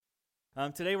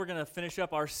Today we're going to finish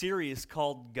up our series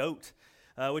called GOAT,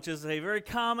 which is a very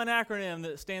common acronym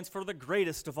that stands for the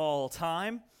greatest of all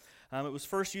time. It was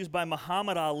first used by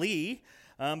Muhammad Ali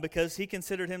because he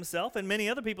considered himself, and many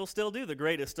other people still do, the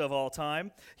greatest of all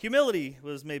time. Humility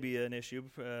was maybe an issue.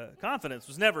 Confidence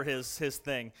was never his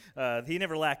thing. He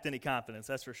never lacked any confidence,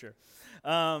 that's for sure.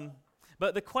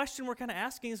 But the question we're kind of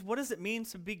asking is, what does it mean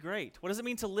to be great? What does it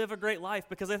mean to live a great life?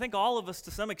 Because I think all of us,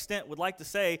 to some extent, would like to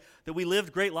say that we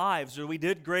lived great lives or we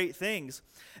did great things.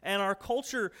 And our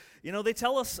culture, they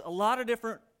tell us a lot of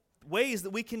different ways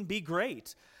that we can be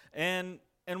great. And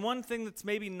one thing that's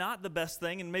maybe not the best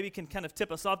thing and maybe can kind of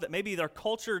tip us off that maybe our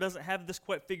culture doesn't have this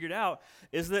quite figured out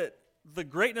is that the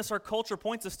greatness our culture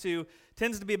points us to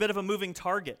tends to be a bit of a moving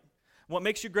target. What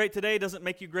makes you great today doesn't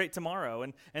make you great tomorrow.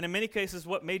 And in many cases,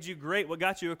 what made you great, what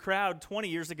got you a crowd 20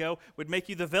 years ago, would make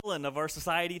you the villain of our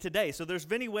society today. So there's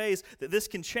many ways that this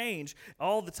can change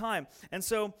all the time. And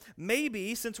so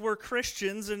maybe since we're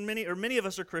Christians, and many of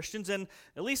us are Christians, and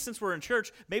at least since we're in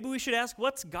church, maybe we should ask,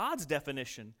 what's God's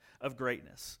definition of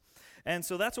greatness? And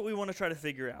so that's what we want to try to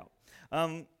figure out.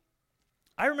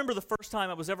 I remember the first time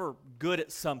I was ever good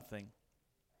at something.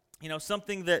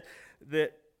 Something that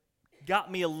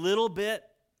got me a little bit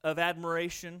of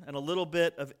admiration and a little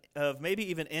bit of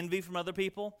maybe even envy from other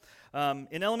people.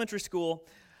 In elementary school,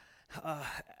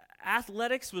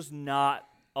 athletics was not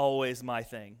always my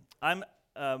thing.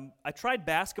 I tried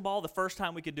basketball the first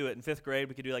time we could do it in 5th grade.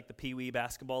 We could do like the Pee Wee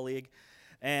basketball league.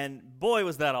 And boy,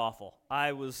 was that awful.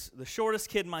 I was the shortest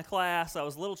kid in my class. I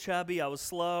was a little chubby. I was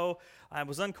slow. I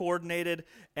was uncoordinated.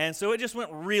 And so it just went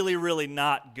really, really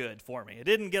not good for me. It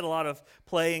didn't get a lot of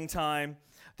playing time.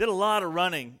 Did a lot of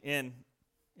running in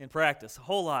practice, a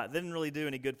whole lot. Didn't really do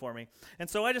any good for me. And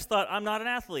so I just thought, I'm not an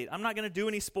athlete. I'm not going to do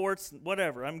any sports,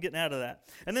 whatever. I'm getting out of that.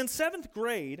 And then 7th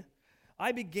grade,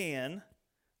 I began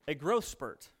a growth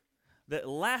spurt that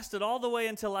lasted all the way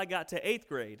until I got to 8th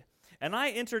grade. And I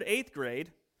entered 8th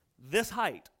grade this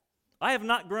height. I have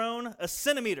not grown a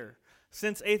centimeter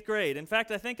since 8th grade. In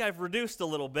fact, I think I've reduced a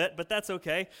little bit, but that's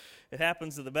okay. It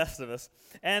happens to the best of us.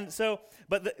 And so,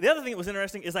 but the other thing that was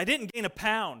interesting is I didn't gain a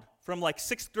pound from like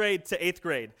 6th grade to 8th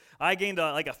grade. I gained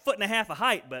like a 1.5 feet of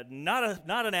height, but not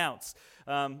an ounce.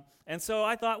 And so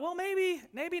I thought, well, maybe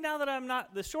now that I'm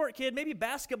not the short kid, maybe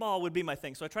basketball would be my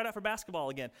thing. So I tried out for basketball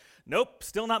again. Nope,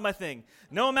 still not my thing.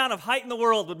 No amount of height in the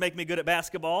world would make me good at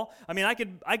basketball. I mean, I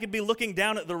could be looking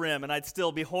down at the rim and I'd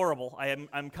still be horrible.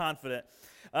 I'm confident.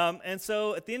 And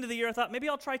so at the end of the year, I thought maybe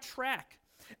I'll try track.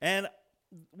 And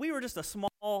we were just a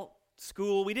small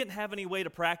school. We didn't have any way to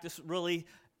practice really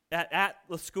at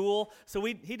the school. So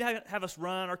he'd have us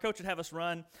run. Our coach would have us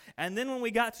run. And then when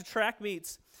we got to track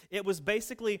meets, it was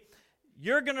basically,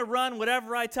 you're going to run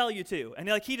whatever I tell you to. And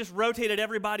he just rotated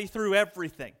everybody through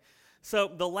everything. So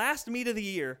the last meet of the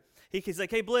year, he's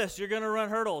like, hey, Bliss, you're going to run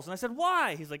hurdles. And I said,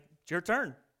 why? He's like, it's your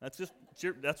turn.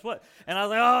 That's what. And I was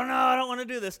like, oh, no, I don't want to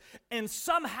do this. And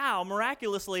somehow,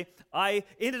 miraculously, I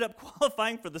ended up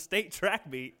qualifying for the state track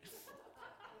meet.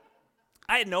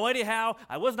 I had no idea how.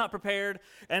 I was not prepared.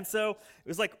 And so it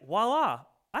was like, voila,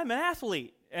 I'm an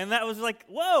athlete. And that was like,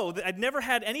 whoa, I'd never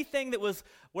had anything that was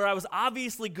where I was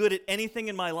obviously good at anything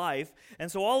in my life. And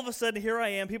so all of a sudden, here I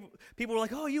am. People were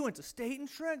like, oh, you went to state and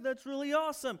track. That's really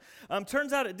awesome.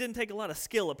 Turns out it didn't take a lot of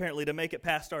skill, apparently, to make it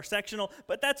past our sectional.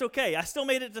 But that's okay. I still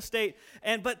made it to state.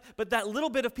 But that little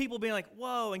bit of people being like,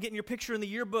 whoa, and getting your picture in the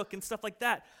yearbook and stuff like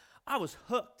that, I was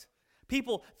hooked.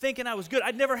 People thinking I was good.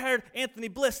 I'd never heard Anthony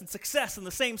Bliss and success in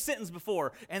the same sentence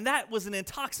before, and that was an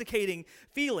intoxicating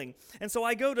feeling. And so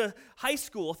I go to high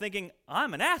school thinking,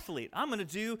 I'm an athlete. I'm going to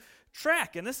do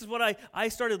track, and this is what I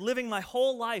started living my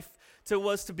whole life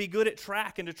was to be good at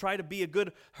track and to try to be a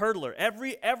good hurdler.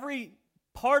 Every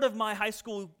part of my high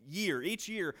school year, each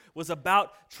year, was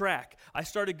about track. I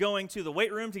started going to the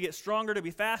weight room to get stronger, to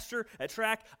be faster at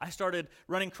track. I started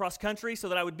running cross country so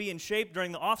that I would be in shape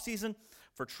during the off season.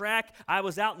 For track, I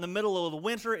was out in the middle of the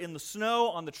winter in the snow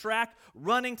on the track,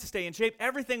 running to stay in shape.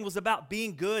 Everything was about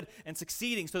being good and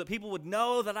succeeding so that people would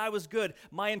know that I was good.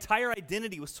 My entire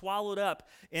identity was swallowed up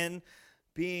in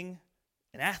being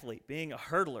an athlete, being a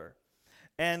hurdler.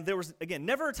 And there was, again,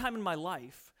 never a time in my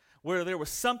life where there was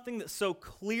something that so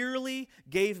clearly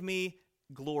gave me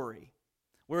glory.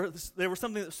 Where there was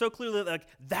something that so clearly like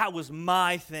that was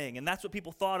my thing. And that's what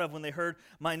people thought of when they heard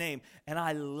my name. And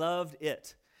I loved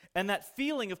it. And that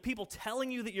feeling of people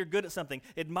telling you that you're good at something,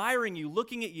 admiring you,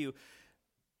 looking at you,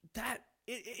 that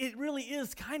it really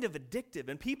is kind of addictive,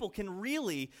 and people can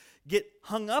really get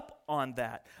hung up on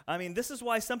that. I mean, this is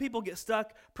why some people get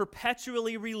stuck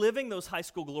perpetually reliving those high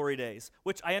school glory days,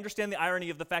 which I understand the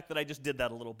irony of the fact that I just did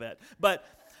that a little bit. But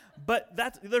But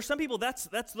there's some people, that's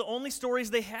the only stories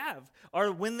they have,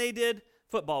 are when they did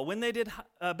football, when they did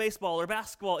baseball or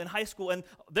basketball in high school, and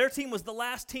their team was the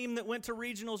last team that went to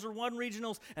regionals or won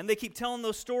regionals, and they keep telling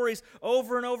those stories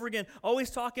over and over again, always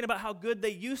talking about how good they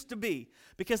used to be.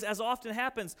 Because as often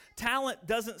happens, talent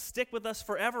doesn't stick with us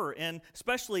forever, and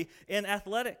especially in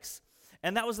athletics.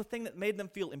 And that was the thing that made them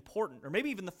feel important, or maybe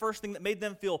even the first thing that made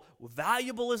them feel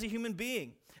valuable as a human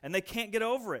being. And they can't get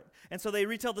over it. And so they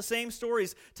retell the same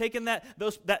stories, taking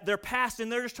their past,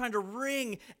 and they're just trying to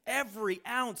wring every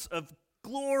ounce of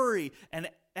glory and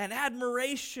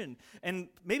admiration and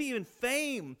maybe even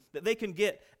fame that they can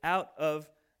get out of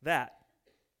that.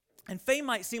 And fame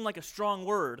might seem like a strong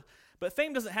word, but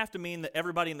fame doesn't have to mean that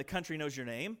everybody in the country knows your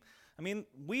name. I mean,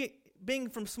 being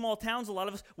from small towns, a lot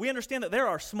of us, we understand that there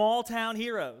are small town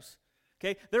heroes.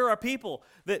 Okay, there are people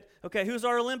that, who's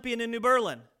our Olympian in New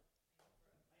Berlin?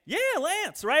 Yeah,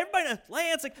 Lance, right? Everybody knows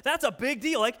Lance. That's a big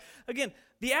deal. Again,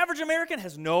 the average American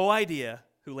has no idea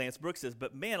who Lance Brooks is,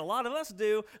 but man, a lot of us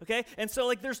do, okay? And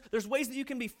so there's ways that you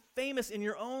can be famous in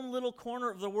your own little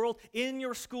corner of the world, in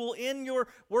your school, in your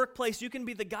workplace. You can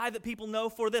be the guy that people know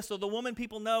for this, or the woman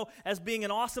people know as being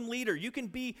an awesome leader. You can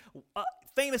be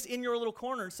famous in your little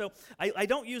corner. And so I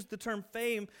don't use the term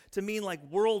fame to mean like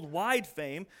worldwide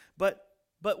fame, but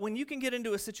when you can get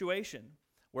into a situation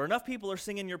where enough people are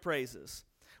singing your praises,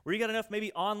 where you got enough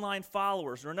maybe online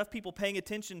followers or enough people paying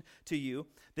attention to you,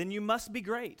 then you must be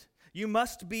great. You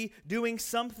must be doing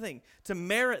something to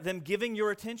merit them giving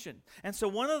your attention. And so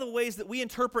one of the ways that we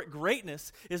interpret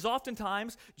greatness is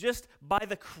oftentimes just by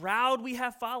the crowd we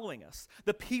have following us,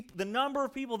 the number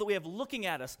of people that we have looking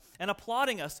at us and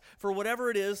applauding us for whatever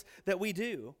it is that we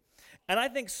do. And I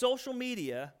think social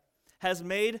media has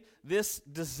made this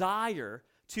desire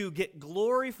to get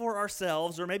glory for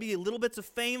ourselves or maybe little bits of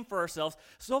fame for ourselves,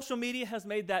 social media has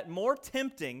made that more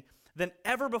tempting than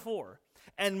ever before.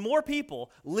 And more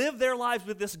people live their lives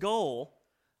with this goal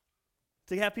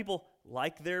to have people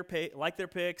like their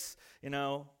pics,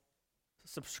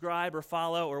 subscribe or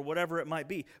follow or whatever it might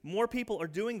be. More people are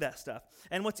doing that stuff.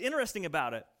 And what's interesting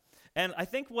about it, and I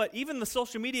think what even the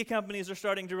social media companies are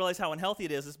starting to realize how unhealthy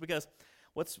it is because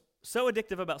what's so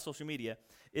addictive about social media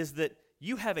is that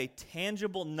you have a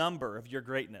tangible number of your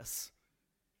greatness.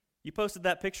 You posted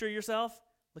that picture of yourself?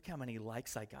 Look how many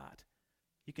likes I got.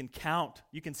 You can count.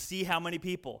 You can see how many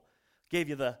people gave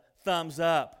you the thumbs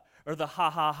up or the ha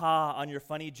ha ha on your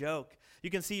funny joke. You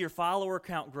can see your follower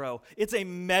count grow. It's a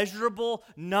measurable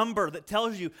number that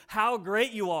tells you how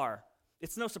great you are.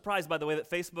 It's no surprise, by the way,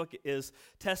 that Facebook is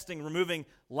removing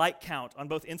like count on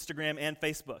both Instagram and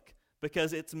Facebook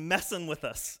because it's messing with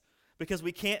us. Because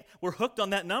we're hooked on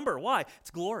that number. Why?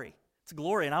 It's glory. It's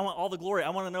glory, and I want all the glory.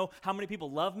 I want to know how many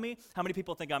people love me, how many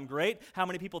people think I'm great, how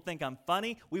many people think I'm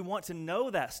funny. We want to know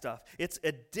that stuff. It's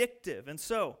addictive, and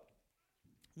so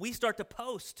we start to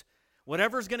post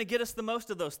whatever's going to get us the most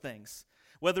of those things,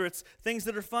 whether it's things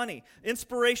that are funny,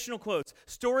 inspirational quotes,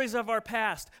 stories of our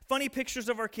past, funny pictures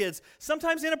of our kids,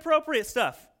 sometimes inappropriate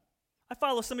stuff. I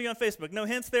follow some of you on Facebook. No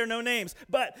hints there, no names.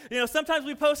 But, sometimes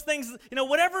we post things,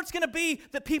 whatever it's going to be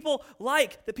that people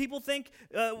like, that people think,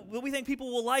 we think people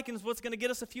will like, and is what's going to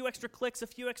get us a few extra clicks, a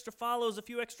few extra follows, a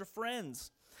few extra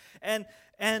friends.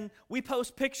 And we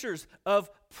post pictures of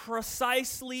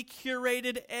precisely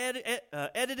curated,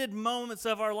 edited moments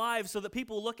of our lives so that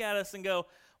people look at us and go,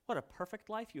 what a perfect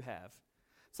life you have.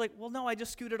 It's like, well, no, I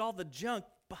just scooted all the junk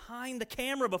behind the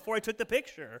camera before I took the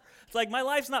picture. It's like, my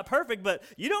life's not perfect, but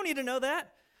you don't need to know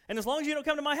that. And as long as you don't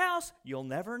come to my house, you'll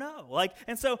never know.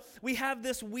 And so we have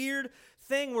this weird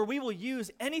thing where we will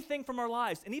use anything from our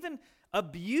lives and even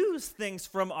abuse things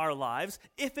from our lives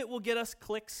if it will get us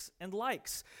clicks and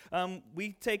likes.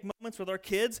 We take moments with our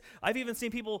kids. I've even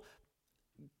seen people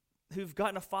who've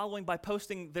gotten a following by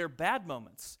posting their bad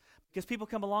moments because people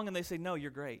come along and they say, no,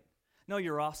 you're great. No,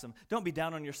 you're awesome. Don't be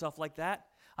down on yourself like that.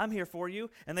 I'm here for you.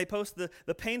 And they post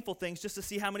the painful things just to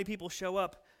see how many people show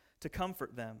up to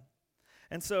comfort them.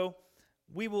 And so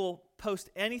we will post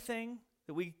anything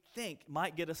that we think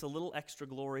might get us a little extra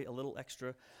glory, a little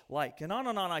extra like. And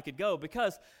on I could go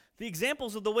because the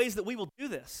examples of the ways that we will do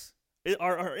this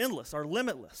are endless, are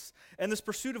limitless. And this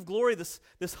pursuit of glory, this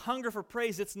hunger for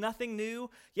praise, it's nothing new.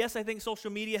 Yes, I think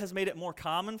social media has made it more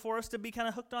common for us to be kind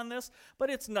of hooked on this, but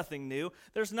it's nothing new.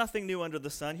 There's nothing new under the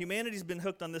sun. Humanity's been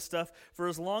hooked on this stuff for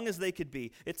as long as they could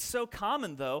be. It's so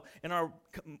common, though, in our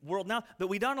world now that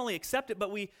we not only accept it,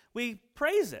 but we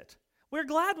praise it. We're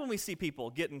glad when we see people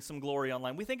getting some glory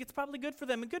online. We think it's probably good for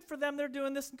them, and good for them they're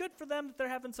doing this, and good for them that they're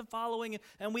having some following,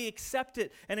 and we accept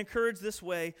it and encourage this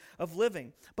way of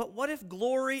living. But what if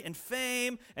glory and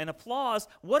fame and applause,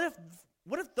 what if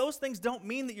what if those things don't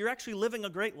mean that you're actually living a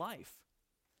great life?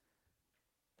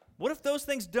 What if those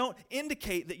things don't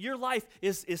indicate that your life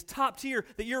is top tier,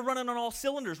 that you're running on all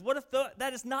cylinders? What if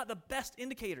that is not the best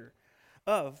indicator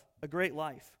of a great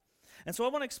life? And so I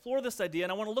want to explore this idea,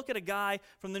 and I want to look at a guy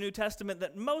from the New Testament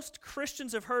that most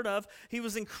Christians have heard of. He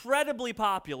was incredibly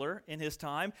popular in his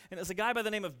time, and it's a guy by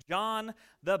the name of John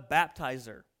the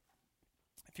Baptizer.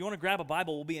 If you want to grab a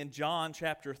Bible, we'll be in John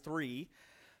chapter 3.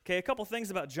 Okay, a couple things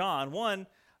about John. One,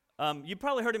 you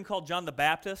probably heard him called John the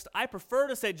Baptist. I prefer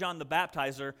to say John the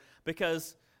Baptizer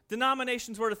because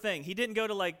denominations were a thing. He didn't go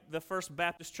to like the First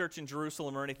Baptist Church in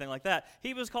Jerusalem or anything like that.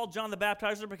 He was called John the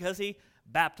Baptizer because he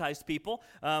baptized people.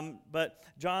 But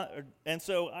John, and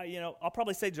so I'll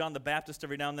probably say John the Baptist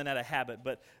every now and then out of habit.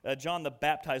 But John the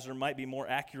Baptizer might be more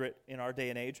accurate in our day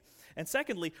and age. And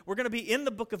secondly, we're going to be in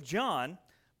the book of John.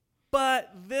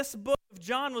 But this book of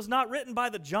John was not written by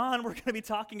the John we're going to be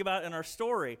talking about in our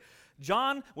story.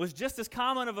 John was just as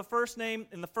common of a first name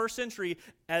in the first century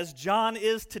as John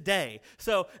is today.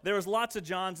 So there was lots of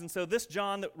Johns, and so this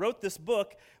John that wrote this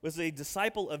book was a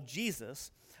disciple of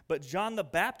Jesus, but John the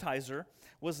Baptizer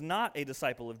was not a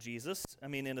disciple of Jesus. I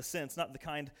mean, in a sense, not the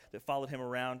kind that followed him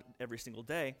around every single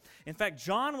day. In fact,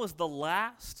 John was the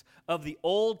last of the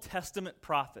Old Testament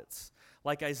prophets,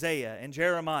 like Isaiah and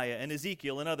Jeremiah and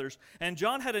Ezekiel and others. And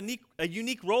John had a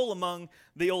unique role among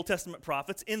the Old Testament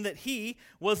prophets in that he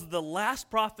was the last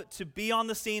prophet to be on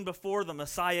the scene before the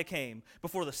Messiah came,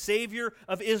 before the Savior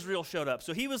of Israel showed up.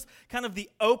 So he was kind of the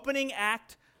opening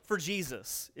act for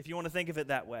Jesus, if you want to think of it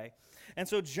that way. And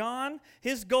so John,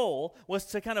 his goal was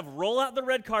to kind of roll out the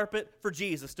red carpet for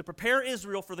Jesus, to prepare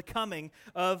Israel for the coming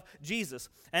of Jesus.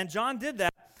 And John did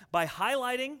that by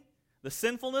highlighting the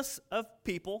sinfulness of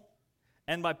people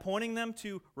and by pointing them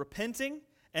to repenting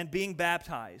and being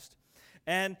baptized.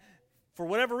 And for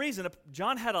whatever reason,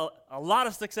 John had a lot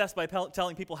of success by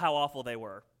telling people how awful they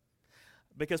were.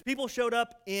 Because people showed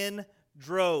up in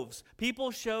droves.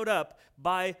 People showed up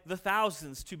by the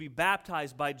thousands to be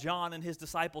baptized by John and his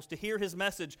disciples, to hear his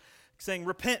message saying,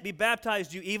 "Repent, be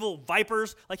baptized, you evil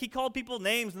vipers." Like, he called people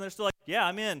names, and they're still like, "Yeah,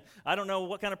 I'm in." I don't know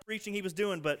what kind of preaching he was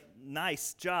doing, but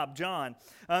nice job, John.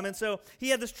 And so he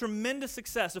had this tremendous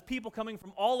success of people coming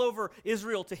from all over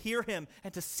Israel to hear him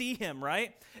and to see him,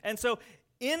 right? And so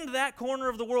in that corner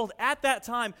of the world at that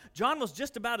time, John was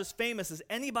just about as famous as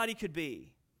anybody could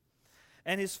be.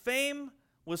 And his fame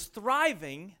was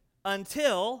thriving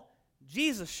until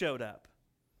Jesus showed up.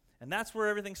 And that's where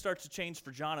everything starts to change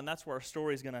for John, and that's where our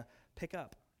story is going to pick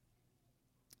up.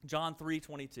 John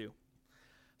 3:22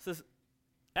 says,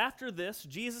 "After this,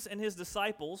 Jesus and his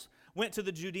disciples went to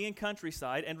the Judean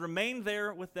countryside and remained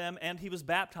there with them, and he was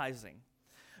baptizing.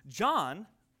 John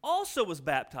also was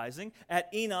baptizing at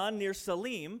Enon near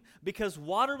Salim because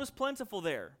water was plentiful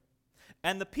there.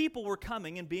 And the people were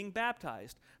coming and being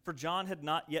baptized, for John had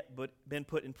not yet been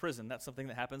put in prison." That's something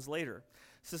that happens later.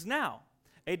 It says, "Now,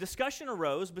 a discussion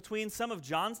arose between some of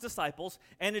John's disciples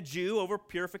and a Jew over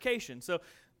purification." So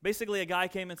basically a guy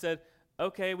came and said,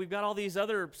 "Okay, we've got all these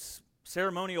other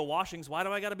ceremonial washings. Why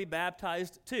do I got to be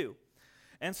baptized too?"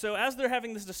 And so as they're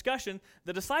having this discussion,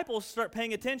 the disciples start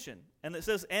paying attention. And it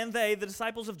says, "And they, the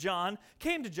disciples of John,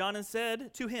 came to John and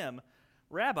said to him,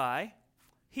 'Rabbi,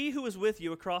 he who is with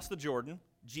you across the Jordan,'"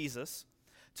 Jesus,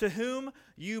 "'to whom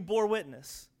you bore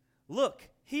witness, look,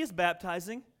 he is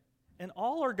baptizing, and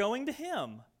all are going to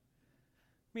him.'"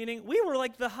 Meaning, we were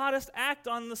like the hottest act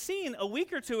on the scene a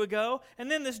week or two ago, and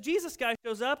then this Jesus guy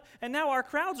shows up, and now our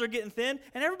crowds are getting thin,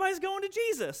 and everybody's going to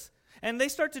Jesus. And they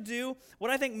start to do what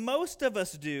I think most of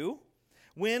us do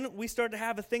when we start to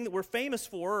have a thing that we're famous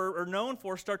for or known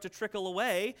for start to trickle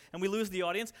away, and we lose the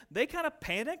audience. They kind of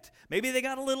panicked. Maybe they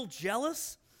got a little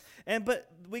jealous.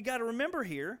 But we got to remember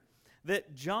here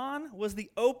that John was the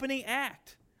opening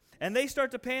act. And they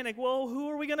start to panic. Well, who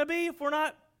are we going to be if we're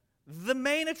not the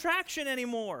main attraction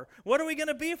anymore? What are we going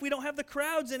to be if we don't have the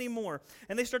crowds anymore?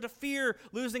 And they start to fear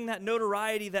losing that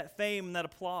notoriety, that fame, that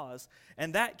applause.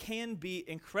 And that can be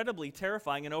incredibly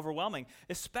terrifying and overwhelming,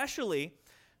 especially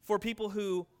for people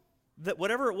who, that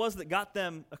whatever it was that got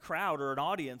them a crowd or an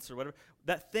audience or whatever,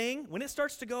 that thing, when it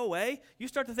starts to go away, you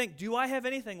start to think, do I have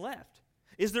anything left?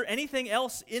 Is there anything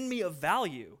else in me of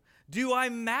value? Do I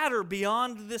matter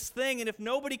beyond this thing? And if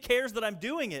nobody cares that I'm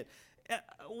doing it,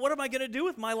 what am I going to do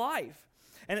with my life?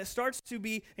 And it starts to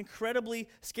be incredibly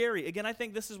scary. Again, I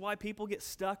think this is why people get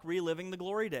stuck reliving the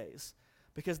glory days,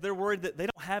 because they're worried that they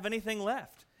don't have anything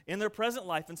left in their present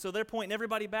life. And so they're pointing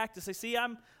everybody back to say, see,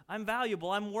 I'm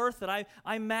valuable, I'm worth it,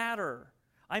 I matter.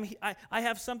 I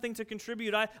have something to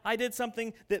contribute. I did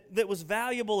something that was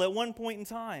valuable at one point in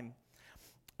time.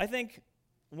 I think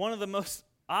one of the most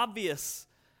obvious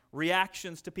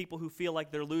reactions to people who feel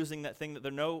like they're losing that thing that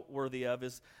they're noteworthy of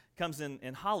comes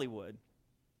in Hollywood.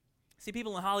 See,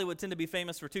 people in Hollywood tend to be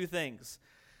famous for two things: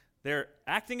 their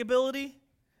acting ability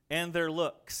and their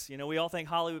looks. You know, we all think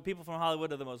people from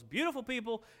Hollywood are the most beautiful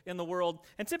people in the world,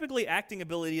 and typically acting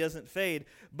ability doesn't fade,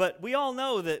 but we all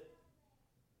know that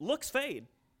looks fade.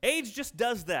 Age just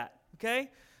does that,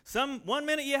 okay? One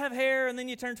minute you have hair, and then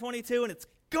you turn 22, and it's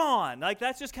gone. Like,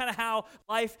 that's just kind of how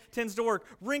life tends to work.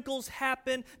 Wrinkles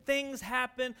happen, things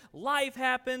happen, life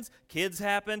happens, kids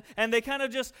happen, and they kind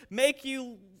of just make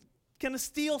you kind of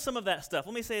steal some of that stuff.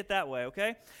 Let me say it that way,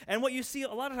 okay? And what you see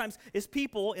a lot of times is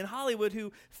people in Hollywood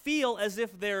who feel as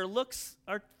if their looks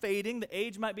are fading, the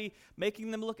age might be making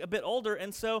them look a bit older,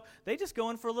 and so they just go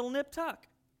in for a little nip tuck.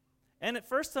 And at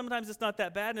first, sometimes it's not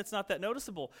that bad and it's not that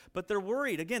noticeable, but they're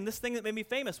worried. Again, this thing that made me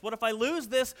famous, what if I lose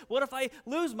this? What if I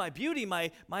lose my beauty,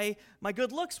 my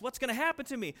good looks? What's going to happen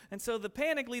to me? And so the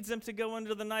panic leads them to go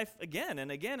under the knife again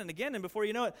and again and again, and before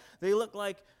you know it, they look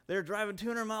like they're driving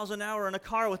 200 miles an hour in a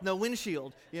car with no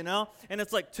windshield, you know? And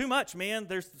it's like, too much, man.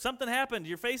 There's something happened.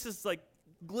 Your face is like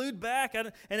glued back,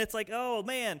 and it's like, oh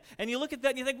man. And you look at that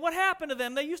and you think, what happened to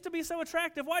them? They used to be so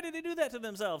attractive. Why did they do that to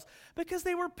themselves? Because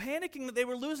they were panicking that they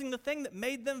were losing the thing that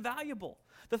made them valuable,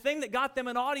 the thing that got them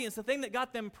an audience, the thing that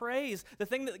got them praise, the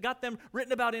thing that got them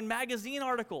written about in magazine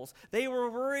articles. They were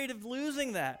worried of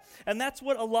losing that. And that's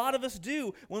what a lot of us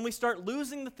do when we start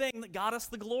losing the thing that got us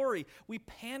the glory. We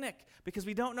panic because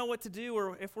we don't know what to do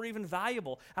or if we're even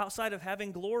valuable outside of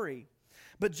having glory.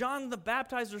 But John the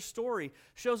Baptizer's story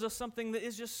shows us something that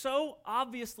is just so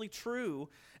obviously true,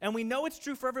 and we know it's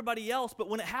true for everybody else, but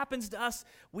when it happens to us,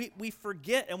 we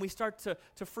forget and we start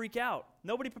to freak out.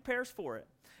 Nobody prepares for it.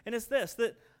 And it's this,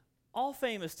 that all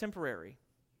fame is temporary.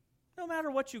 No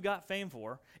matter what you got fame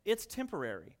for, it's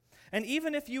temporary. And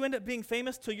even if you end up being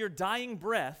famous till your dying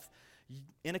breath,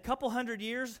 in a couple hundred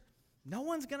years, no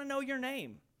one's going to know your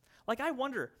name. Like, I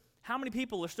wonder how many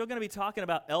people are still going to be talking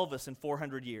about Elvis in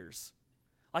 400 years.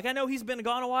 Like, I know he's been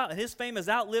gone a while, and his fame has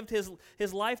outlived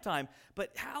his lifetime,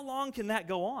 but how long can that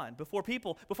go on before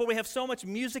we have so much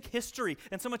music history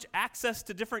and so much access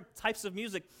to different types of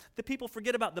music that people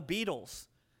forget about the Beatles?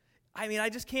 I mean, I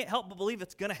just can't help but believe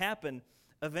it's going to happen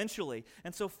eventually.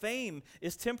 And so fame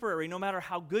is temporary. No matter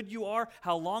how good you are,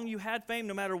 how long you had fame,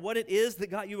 no matter what it is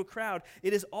that got you a crowd,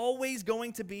 it is always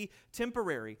going to be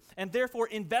temporary. And therefore,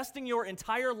 investing your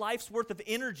entire life's worth of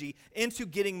energy into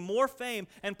getting more fame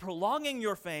and prolonging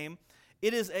your fame,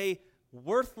 it is a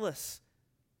worthless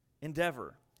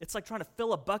endeavor. It's like trying to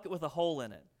fill a bucket with a hole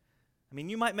in it. I mean,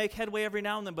 you might make headway every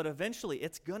now and then, but eventually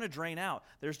it's going to drain out.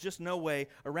 There's just no way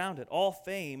around it. All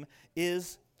fame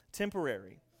is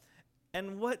temporary.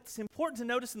 And what's important to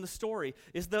notice in the story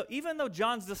is that even though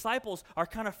John's disciples are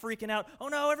kind of freaking out, oh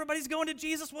no, everybody's going to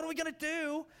Jesus, what are we going to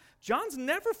do? John's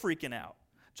never freaking out.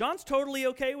 John's totally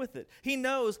okay with it. He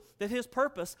knows that his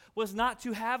purpose was not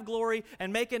to have glory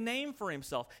and make a name for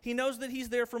himself. He knows that he's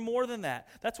there for more than that.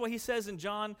 That's why he says in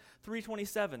John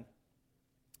 3:27,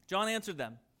 John answered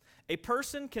them, a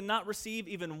person cannot receive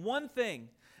even one thing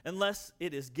unless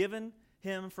it is given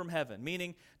him from heaven.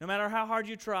 Meaning, no matter how hard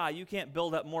you try, you can't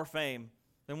build up more fame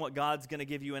than what God's going to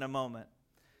give you in a moment.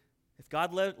 If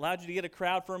God allowed you to get a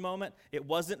crowd for a moment, it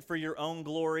wasn't for your own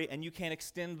glory, and you can't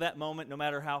extend that moment no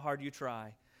matter how hard you try.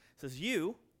 It says,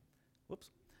 you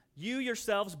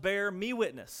yourselves bear me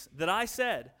witness that I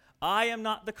said, I am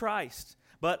not the Christ,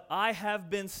 but I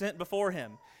have been sent before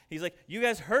him. He's like, you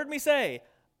guys heard me say,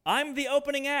 I'm the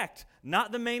opening act,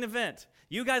 not the main event.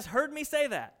 You guys heard me say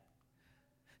that.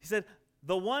 He said,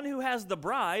 the one who has the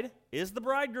bride is the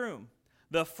bridegroom.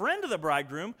 The friend of the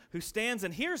bridegroom who stands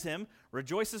and hears him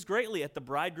rejoices greatly at the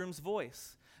bridegroom's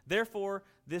voice. Therefore,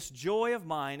 this joy of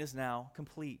mine is now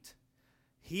complete.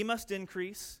 He must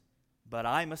increase, but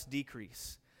I must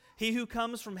decrease. He who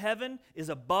comes from heaven is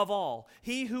above all.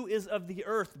 He who is of the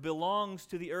earth belongs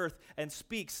to the earth and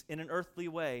speaks in an earthly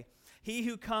way. He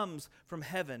who comes from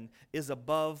heaven is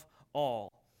above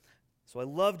all. So I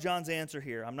love John's answer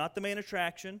here. I'm not the main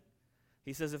attraction.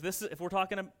 He says, if we're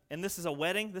talking, and this is a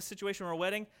wedding, this situation or a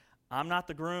wedding, I'm not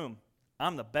the groom.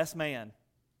 I'm the best man.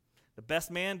 The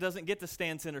best man doesn't get to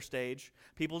stand center stage.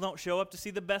 People don't show up to see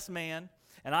the best man.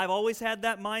 And I've always had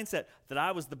that mindset that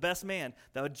I was the best man.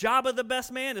 The job of the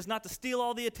best man is not to steal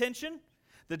all the attention.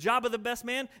 The job of the best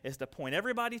man is to point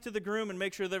everybody to the groom and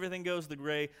make sure that everything goes the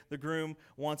way the groom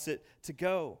wants it to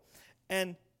go.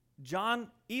 And John,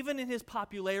 even in his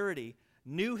popularity,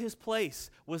 knew his place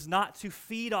was not to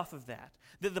feed off of that.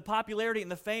 That the popularity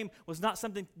and the fame was not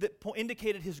something that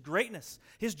indicated his greatness.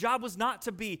 His job was not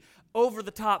to be over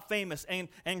the top famous and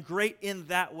great in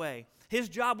that way. His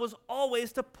job was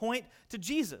always to point to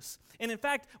Jesus. And in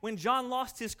fact, when John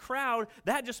lost his crowd,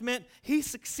 that just meant he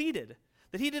succeeded.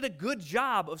 That he did a good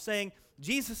job of saying,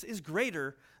 Jesus is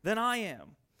greater than I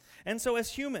am. And so as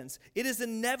humans, it is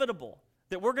inevitable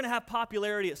that we're going to have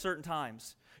popularity at certain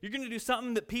times. You're going to do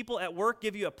something that people at work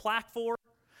give you a plaque for.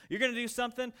 You're going to do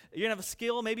something, you're going to have a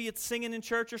skill, maybe it's singing in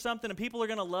church or something, and people are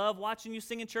going to love watching you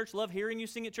sing in church, love hearing you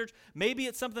sing at church. Maybe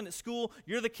it's something at school,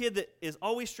 you're the kid that is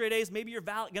always straight A's, maybe you're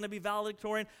going to be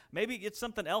valedictorian, maybe it's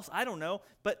something else, I don't know.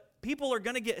 But people are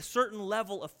going to get a certain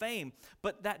level of fame,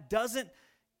 but that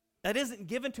isn't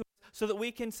given to us so that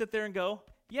we can sit there and go,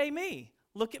 yay me,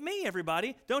 look at me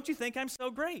everybody, don't you think I'm so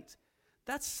great?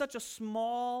 That's such a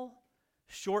small,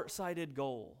 short-sighted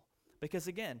goal. Because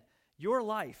again, your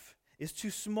life is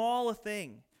too small a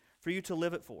thing for you to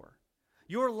live it for.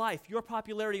 Your life, your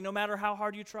popularity, no matter how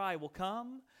hard you try, will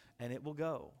come and it will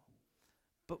go.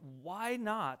 But why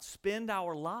not spend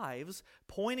our lives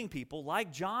pointing people,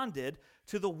 like John did,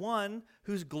 to the one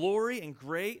whose glory and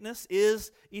greatness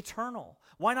is eternal?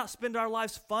 Why not spend our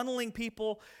lives funneling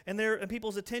people and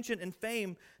people's attention and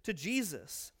fame to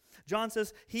Jesus? John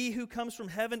says, he who comes from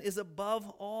heaven is above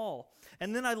all.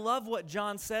 And then I love what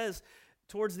John says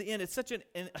towards the end. It's such a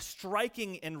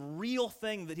striking and real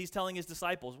thing that he's telling his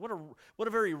disciples. What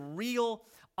a very real,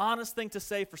 honest thing to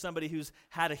say for somebody who's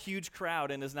had a huge crowd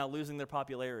and is now losing their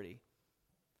popularity.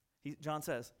 John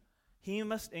says, he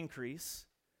must increase,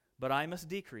 but I must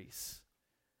decrease.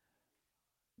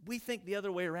 We think the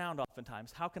other way around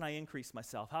oftentimes. How can I increase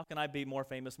myself? How can I be more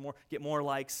famous, get more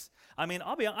likes? I mean,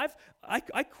 I'll be honest,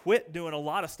 I quit doing a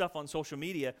lot of stuff on social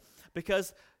media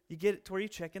because you get it to where you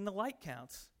check in the like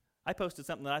counts. I posted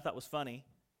something that I thought was funny,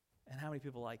 and how many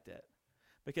people liked it?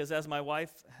 Because as my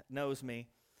wife knows me,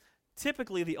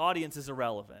 typically the audience is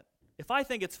irrelevant. If I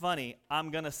think it's funny,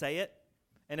 I'm going to say it,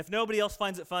 and if nobody else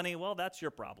finds it funny, well, that's your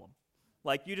problem.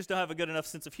 Like, you just don't have a good enough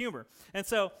sense of humor. And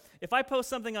so if I post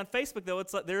something on Facebook, though,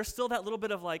 it's like there's still that little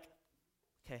bit of like,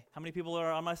 okay, how many people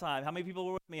are on my side? How many people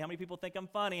were with me? How many people think I'm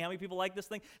funny? How many people like this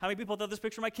thing? How many people thought this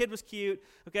picture of my kid was cute?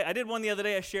 Okay, I did one the other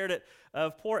day. I shared it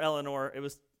of poor Eleanor. It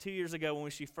was 2 years ago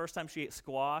when first time she ate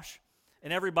squash,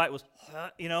 and every bite was,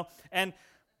 and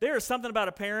there is something about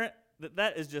a parent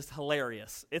that is just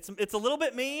hilarious. It's a little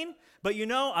bit mean, but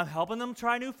I'm helping them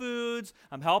try new foods.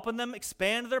 I'm helping them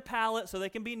expand their palate so they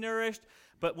can be nourished.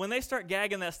 But when they start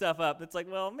gagging that stuff up, it's like,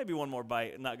 well, maybe one more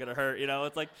bite, not going to hurt.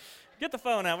 It's like, get the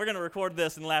phone out. We're going to record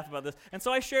this and laugh about this. And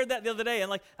so I shared that the other day,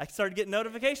 and I started getting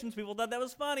notifications. People thought that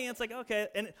was funny. And it's like, okay.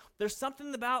 And there's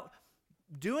something about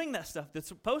doing that stuff,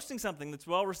 that's posting something that's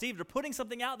well received or putting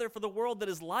something out there for the world that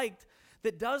is liked,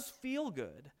 that does feel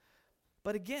good.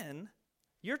 But again,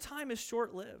 your time is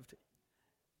short-lived.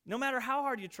 No matter how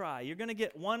hard you try, you're going to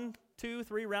get 1, 2,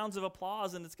 3 rounds of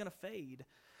applause, and it's going to fade.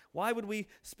 Why would we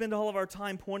spend all of our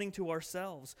time pointing to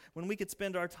ourselves when we could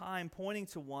spend our time pointing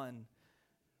to one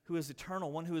who is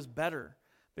eternal, one who is better?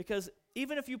 Because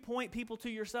even if you point people to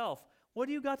yourself, what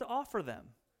do you got to offer them?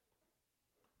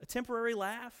 A temporary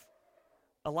laugh?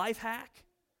 A life hack?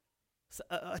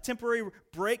 A temporary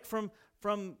break from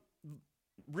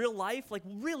real life? Like,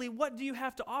 really, what do you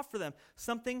have to offer them?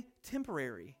 Something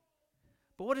temporary.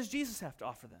 But what does Jesus have to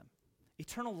offer them?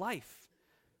 Eternal life,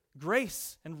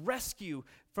 grace and rescue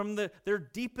from their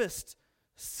deepest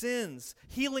sins,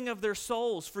 healing of their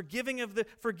souls,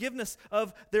 forgiveness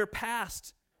of their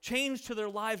past, change to their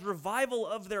lives, revival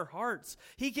of their hearts.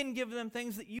 He can give them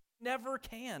things that you never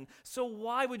can. So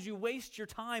why would you waste your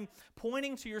time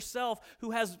pointing to yourself who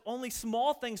has only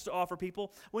small things to offer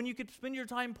people when you could spend your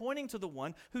time pointing to the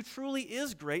one who truly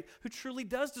is great, who truly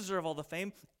does deserve all the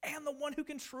fame, and the one who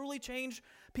can truly change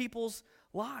people's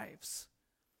lives?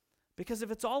 Because if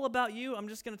it's all about you, I'm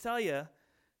just going to tell you,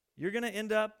 you're going to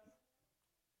end up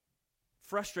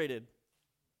frustrated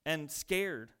and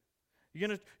scared. You're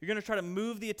going to try to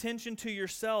move the attention to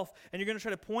yourself, and you're going to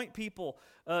try to point people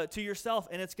to yourself,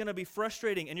 and it's going to be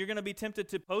frustrating, and you're going to be tempted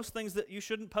to post things that you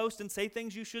shouldn't post and say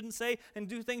things you shouldn't say and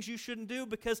do things you shouldn't do,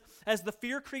 because as the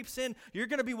fear creeps in, you're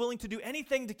going to be willing to do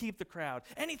anything to keep the crowd,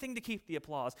 anything to keep the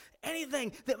applause,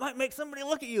 anything that might make somebody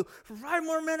look at you for 5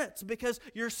 more minutes because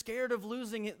you're scared of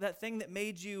losing that thing that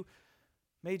made you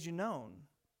known.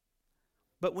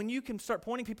 But when you can start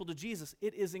pointing people to Jesus,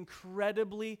 it is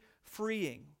incredibly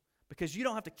freeing. Because you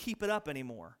don't have to keep it up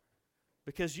anymore.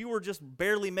 Because you were just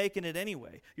barely making it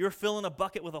anyway. You're filling a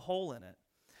bucket with a hole in it.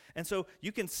 And so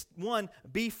you can, one,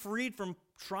 be freed from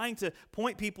trying to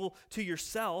point people to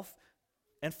yourself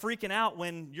and freaking out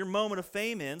when your moment of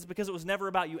fame ends because it was never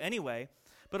about you anyway,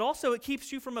 but also it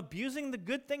keeps you from abusing the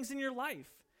good things in your life.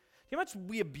 You know how much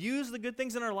we abuse the good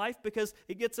things in our life because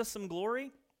it gets us some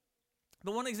glory?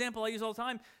 The one example I use all the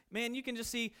time, man, you can just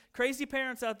see crazy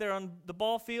parents out there on the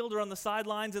ball field or on the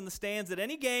sidelines in the stands at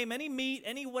any game, any meet,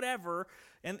 any whatever,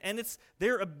 and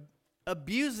they're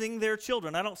abusing their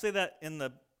children. I don't say that in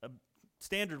the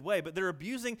standard way, but they're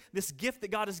abusing this gift that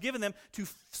God has given them to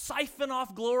siphon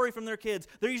off glory from their kids.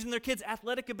 They're using their kids'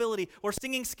 athletic ability or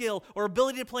singing skill or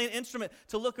ability to play an instrument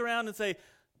to look around and say,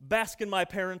 bask in my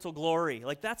parental glory.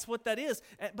 Like, that's what that is.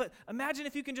 But imagine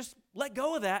if you can just let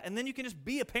go of that and then you can just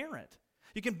be a parent.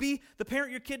 You can be the parent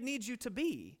your kid needs you to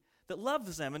be, that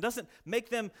loves them and doesn't make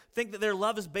them think that their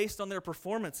love is based on their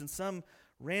performance in some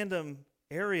random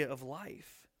area of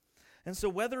life. And so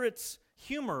whether it's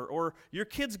humor or your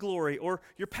kid's glory or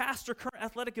your past or current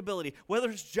athletic ability, whether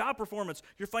it's job performance,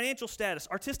 your financial status,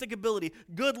 artistic ability,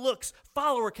 good looks,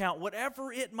 follower count,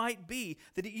 whatever it might be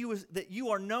that you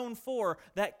are known for,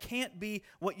 that can't be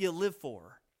what you live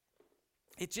for.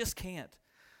 It just can't,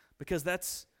 because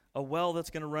that's a well that's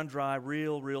going to run dry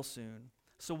real soon.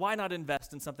 So why not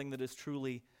invest in something that is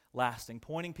truly lasting,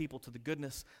 pointing people to the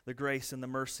goodness, the grace, and the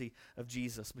mercy of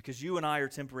Jesus? Because you and I are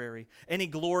temporary. Any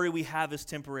glory we have is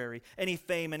temporary. Any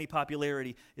fame, any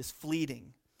popularity is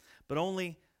fleeting. But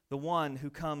only the one who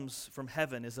comes from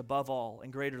heaven is above all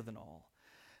and greater than all.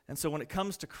 And so when it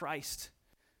comes to Christ,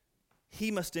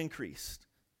 he must increase,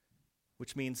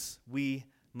 which means we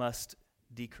must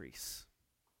decrease.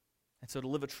 And so to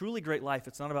live a truly great life,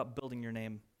 it's not about building your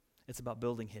name, it's about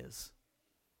building his.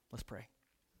 Let's pray.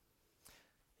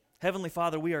 Heavenly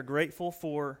Father, we are grateful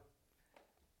for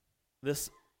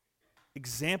this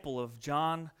example of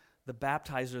John the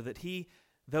Baptizer, that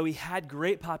though he had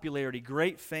great popularity,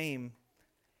 great fame,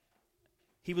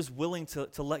 he was willing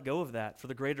to let go of that for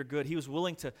the greater good. He was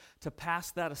willing to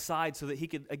pass that aside so that he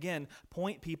could, again,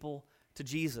 point people to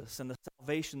Jesus and the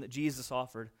salvation that Jesus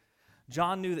offered.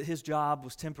 John knew that his job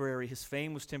was temporary, his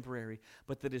fame was temporary,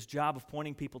 but that his job of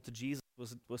pointing people to Jesus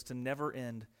was to never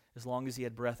end as long as he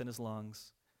had breath in his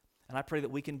lungs. And I pray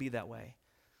that we can be that way,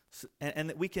 and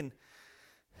that we can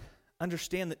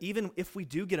understand that even if we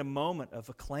do get a moment of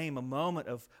acclaim, a moment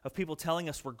of people telling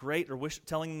us we're great, or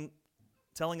telling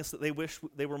us that they wish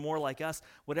they were more like us,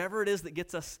 whatever it is that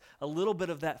gets us a little bit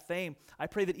of that fame, I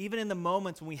pray that even in the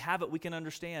moments when we have it, we can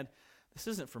understand, this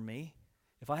isn't for me.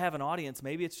 If I have an audience,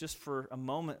 maybe it's just for a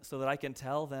moment so that I can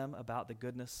tell them about the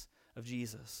goodness of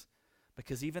Jesus.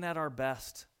 Because even at our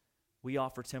best, we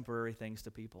offer temporary things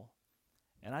to people.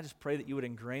 And I just pray that you would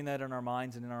ingrain that in our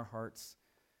minds and in our hearts.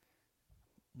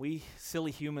 We silly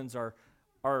humans are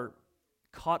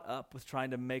caught up with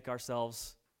trying to make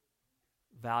ourselves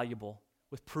valuable,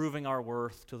 with proving our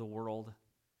worth to the world.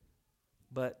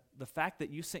 But the fact that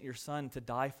you sent your son to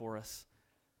die for us,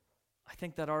 I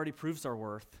think that already proves our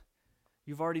worth.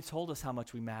 You've already told us how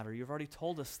much we matter. You've already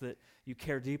told us that you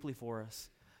care deeply for us.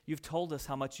 You've told us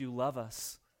how much you love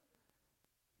us.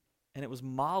 And it was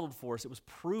modeled for us. It was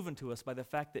proven to us by the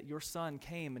fact that your son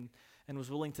came and was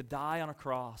willing to die on a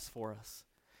cross for us.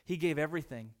 He gave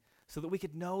everything so that we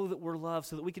could know that we're loved,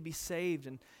 so that we could be saved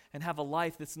and have a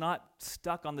life that's not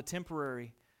stuck on the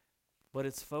temporary, but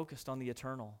it's focused on the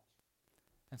eternal.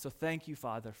 And so thank you,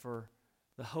 Father, for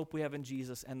the hope we have in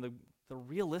Jesus and the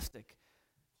realistic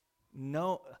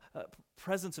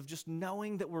presence of just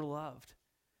knowing that we're loved.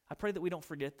 I pray that we don't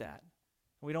forget that.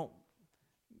 We don't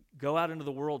go out into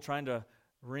the world trying to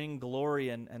wring glory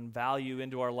and value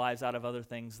into our lives out of other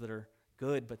things that are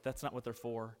good, but that's not what they're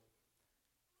for.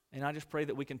 And I just pray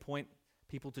that we can point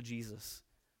people to Jesus,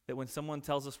 that when someone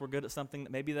tells us we're good at something,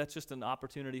 that maybe that's just an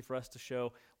opportunity for us to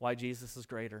show why Jesus is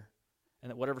greater, and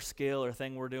that whatever scale or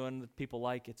thing we're doing that people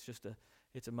like,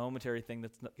 it's a momentary thing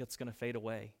that's going to fade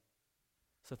away.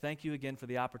 So thank you again for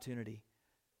the opportunity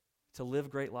to live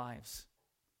great lives,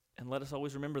 and let us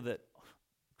always remember that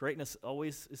greatness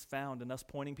always is found in us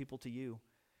pointing people to you,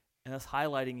 and us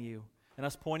highlighting you, and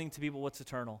us pointing to people what's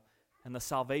eternal, and the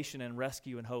salvation and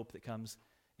rescue and hope that comes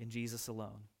in Jesus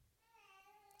alone.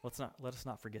 Let us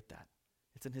not forget that.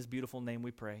 It's in his beautiful name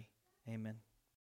we pray. Amen.